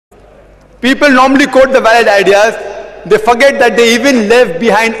People normally quote the valid ideas. They forget that they even left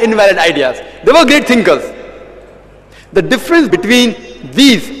behind invalid ideas. They were great thinkers. The difference between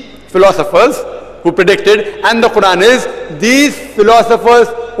these philosophers who predicted and the Quran is, these philosophers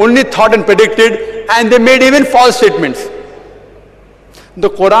only thought and predicted, and they made even false statements. The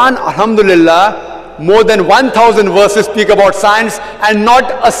Quran, alhamdulillah, more than 1,000 verses speak about science and not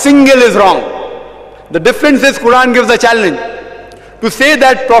a single is wrong. The difference is Quran gives a challenge. To say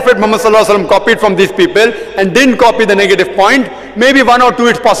that Prophet Muhammad sallallahu alaihi wasallam copied from these people and didn't copy the negative point, maybe one or two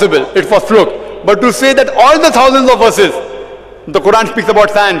it's possible, it's for fluke. But to say that all the thousands of verses the Quran speaks about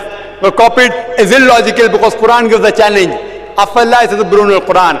science were copied is illogical, because Quran gives a challenge. أَفَلَّا يَتَدَبَّرُونَ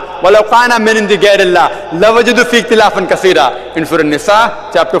الْقُرْآنَ وَلَوْ كَانَ مِنْ عِنْدِ غَيْرِ اللَّهِ لَوَجَدُوا فِيهِ اخْتِلَافًا كَثِيرًا. In Surah Nisa,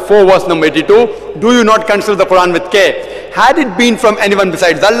 chapter 4, verse number 82, do you not consider the Quran with care? Had it been from anyone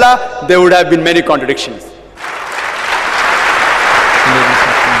besides Allah, there would have been many contradictions.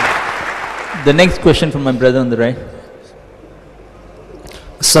 The next question from my brother on the right.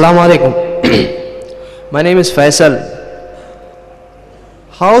 Assalamu alaikum. My name is Faisal.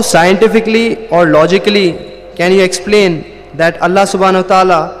 How scientifically or logically can you explain that Allah subhanahu wa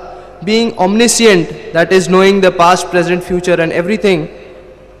ta'ala, being omniscient, that is knowing the past, present, future and everything,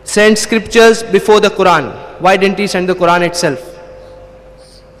 sent scriptures before the Quran? Why didn't he send the Quran itself?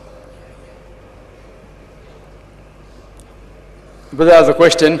 Brother has a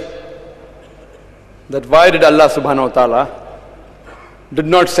question that why did Allah subhanahu wa ta'ala did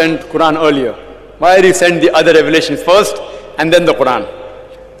not send Quran earlier? Why did he send the other revelations first and then the Quran?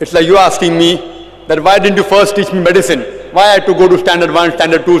 It's like you asking me that why didn't you first teach me medicine? Why I had to go to standard 1,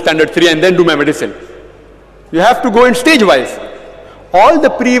 standard 2, standard 3 and then do my medicine? You have to go in stage wise. All the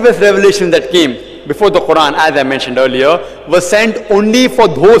previous revelations that came before the Quran, as I mentioned earlier, were sent only for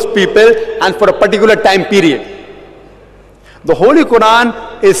those people and for a particular time period. The Holy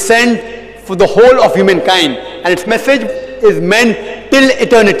Quran is sent for the whole of humankind, and its message is meant till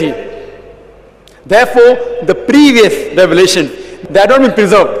eternity. Therefore, the previous revelations, they had not been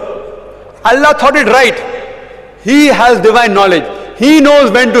preserved. Allah thought it right. He has divine knowledge. He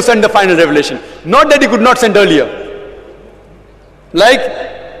knows when to send the final revelation. Not that he could not send earlier.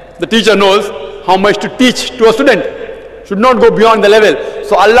 Like the teacher knows how much to teach to a student. Should not go beyond the level.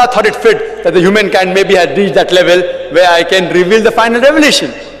 So Allah thought it fit that the humankind maybe had reached that level where I can reveal the final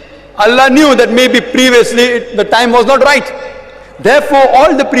revelation. Allah knew that maybe previously the time was not right. Therefore,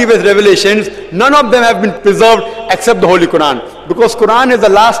 all the previous revelations, none of them have been preserved except the Holy Quran. Because Quran is the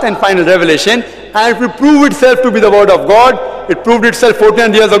last and final revelation, and it will prove itself to be the word of God. It proved itself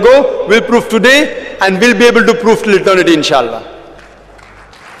 14 years ago, will prove today, and will be able to prove till eternity, inshallah.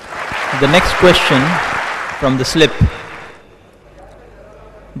 The next question from the slip.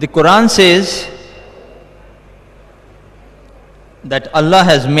 The Quran says that Allah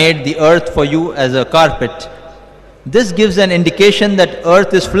has made the earth for you as a carpet. This gives an indication that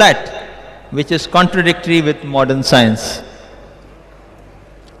earth is flat, which is contradictory with modern science.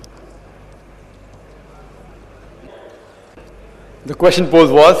 The question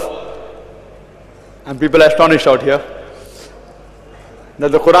posed was, and people are astonished out here,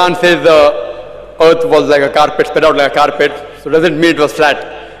 that the Quran says the earth was like a carpet, spread out like a carpet, so doesn't mean it was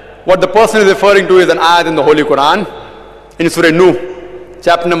flat. What the person is referring to is an ayat in the Holy Quran, in Surah Nuh,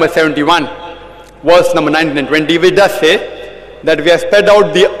 chapter number 71, verse number 19 and 20, which does say that we have spread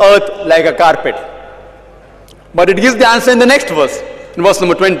out the earth like a carpet. But it gives the answer in the next verse, in verse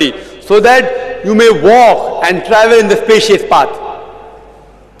number 20, so that you may walk and travel in the spacious path.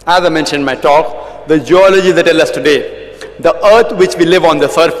 As I mentioned in my talk, the geology that tell us today, the earth which we live on the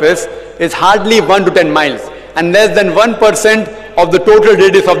surface is hardly 1 to 10 miles and less than 1% of the total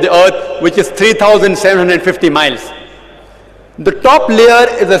radius of the earth, which is 3,750 miles. The top layer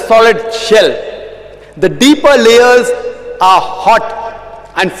is a solid shell. The deeper layers are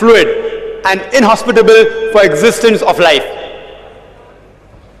hot and fluid and inhospitable for existence of life.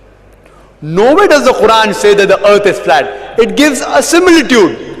 Nowhere does the Quran say that the earth is flat. It gives a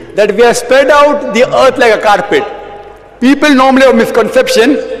similitude that we have spread out the earth like a carpet. People normally have a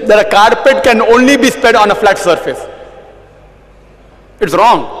misconception that a carpet can only be spread on a flat surface. It's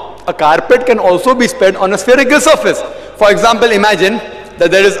wrong. A carpet can also be spread on a spherical surface. For example, imagine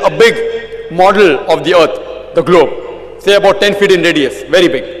that there is a big model of the earth, the globe, say about 10 feet in radius, very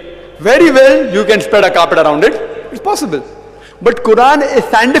big. Very well, you can spread a carpet around it. It's possible. But Quran is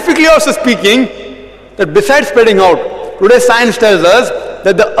scientifically also speaking that besides spreading out, today science tells us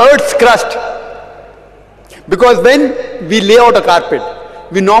that the earth's crust, because when we lay out a carpet,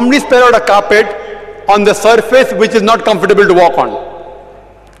 we normally spread out a carpet on the surface which is not comfortable to walk on.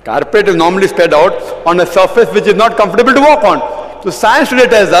 Carpet is normally spread out on a surface which is not comfortable to walk on. So science today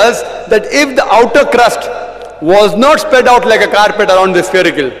tells us that if the outer crust was not spread out like a carpet around the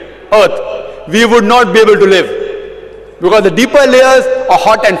spherical earth, we would not be able to live. Because the deeper layers are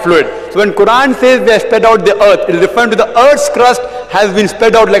hot and fluid. So when Quran says they have spread out the earth, it is referring to the earth's crust has been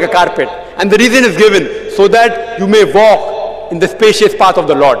spread out like a carpet. And the reason is given so that you may walk in the spacious path of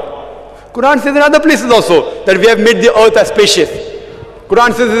the Lord. Quran says in other places also that we have made the earth as spacious.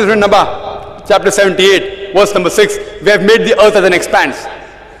 Quran says this in Naba, chapter 78, verse number 6, we have made the earth as an expanse.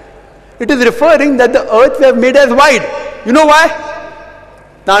 It is referring that the earth we have made as wide. You know why?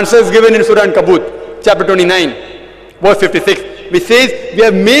 The answer is given in Surah An-Kabut, chapter 29, verse 56, which says, we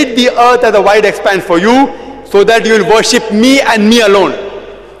have made the earth as a wide expanse for you so that you will worship me and me alone.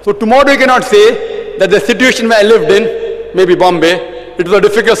 So tomorrow you cannot say that the situation where I lived in, maybe Bombay, it was a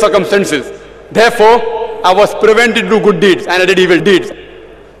difficult circumstances. Therefore, I was prevented to do good deeds and I did evil deeds.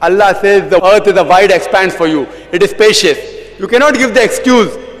 Allah says the earth is a wide expanse for you. It is spacious. You cannot give the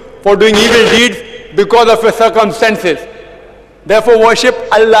excuse for doing evil deeds because of your circumstances. Therefore, worship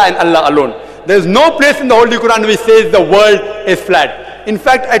Allah and Allah alone. There is no place in the Holy Quran which says the world is flat. In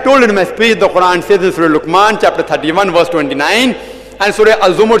fact, I told in my speech, the Quran says in Surah Luqman, chapter 31, verse 29, and Surah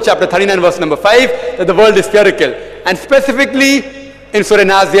Al-Zumur, chapter 39, verse number 5, that the world is spherical. And specifically in Surah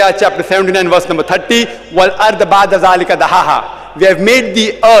Naziyah, chapter 79, verse number 30, وَالْأَرْضَ بَعْدَ ذَلِكَ دَحَاهَا. We have made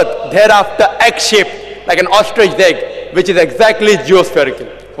the earth thereafter egg-shaped, like an ostrich egg, which is exactly geospherical.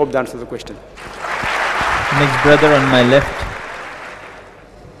 Hope that answers the question. Next brother on my left.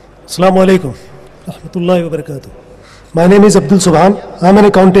 Assalamu alaikum. Rahmatullahi wa barakatuh. My name is Abdul Subhan. I am an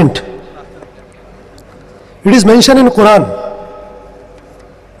accountant. It is mentioned in Quran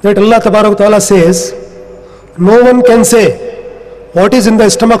that Allah Tabarak wa Ta'ala says, no one can say what is in the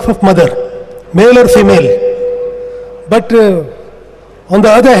stomach of mother, male or female. But on the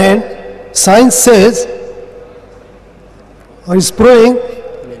other hand, science says, or is proving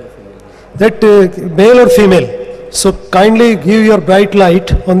that male or female. So kindly give your bright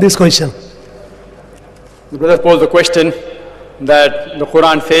light on this question. The brother posed the question that the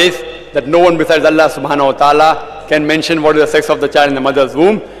Quran says that no one besides Allah subhanahu wa ta'ala can mention what is the sex of the child in the mother's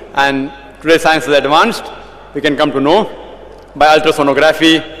womb, and today science is advanced, we can come to know by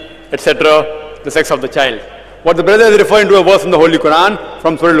ultrasonography, etc., the sex of the child. What the brother is referring to a verse in the Holy Quran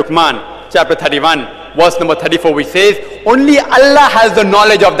from Surah Luqman, chapter 31, verse number 34, which says, only Allah has the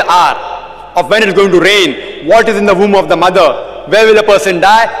knowledge of the hour, of when it's going to rain, what is in the womb of the mother, where will a person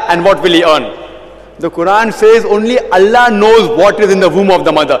die, and what will he earn. The Quran says only Allah knows what is in the womb of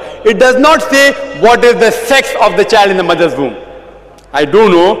the mother. It does not say what is the sex of the child in the mother's womb. I do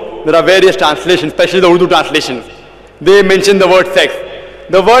know there are various translations, especially the Urdu translations. They mention the word sex.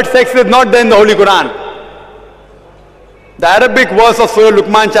 The word sex is not there in the Holy Quran. The Arabic verse of Surah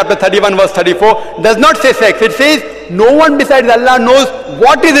Luqman chapter 31 verse 34 does not say sex. It says no one besides Allah knows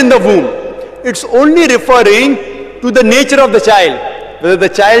what is in the womb. It's only referring to the nature of the child. Whether the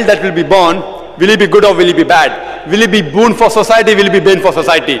child that will be born, will he be good or will he be bad? Will he be boon for society, will he be bane for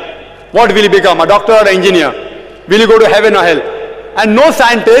society? What will he become, a doctor or an engineer? Will he go to heaven or hell? And no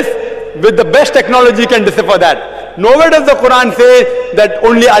scientist with the best technology can decipher that. Nowhere does the Quran say that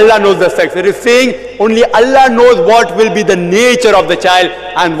only Allah knows the sex. It is saying only Allah knows what will be the nature of the child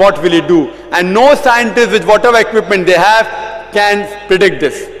and what will he do. And no scientist with whatever equipment they have can predict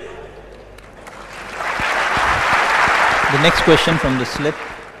this. The next question from the slip.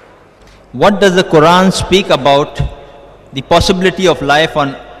 What does the Quran speak about the possibility of life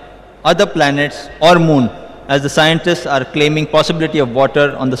on other planets or moon, as the scientists are claiming possibility of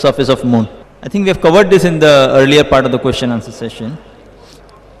water on the surface of moon? I think we have covered this in the earlier part of the question answer session.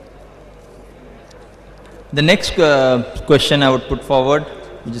 The next question I would put forward,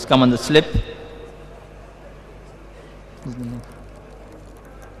 which is come on the slip.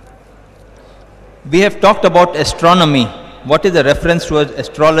 We have talked about astronomy. What is the reference towards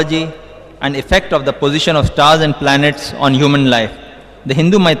astrology and effect of the position of stars and planets on human life? The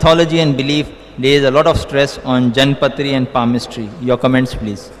Hindu mythology and belief lays a lot of stress on Janpatri and palmistry. Your comments,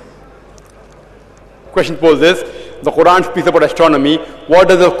 please. Question posed is, the Quran speaks about astronomy. What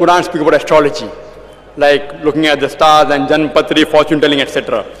does the Quran speak about astrology? Like looking at the stars and Janpatri, fortune telling,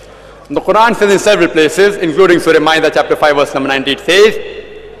 etc. The Quran says in several places, including Surah Ma'idah chapter 5 verse number 90, it says,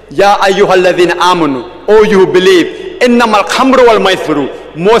 Ya ayyuhalladhina amanu, O you who believe, innamal khamru wal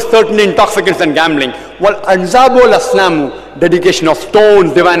maisuru, most certainly intoxicants and gambling, wal anzabu wal aslamu, dedication of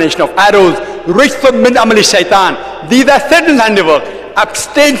stones, divination of arrows, rijsun min amali shaitan. These are Satan's handiwork.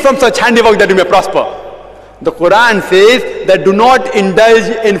 Abstain from such handiwork that you may prosper. The Quran says that do not indulge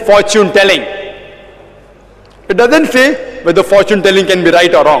in fortune telling. It doesn't say whether fortune telling can be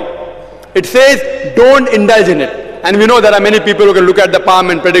right or wrong. It says don't indulge in it. And we know there are many people who can look at the palm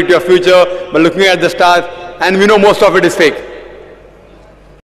and predict your future by looking at the stars, and we know most of it is fake.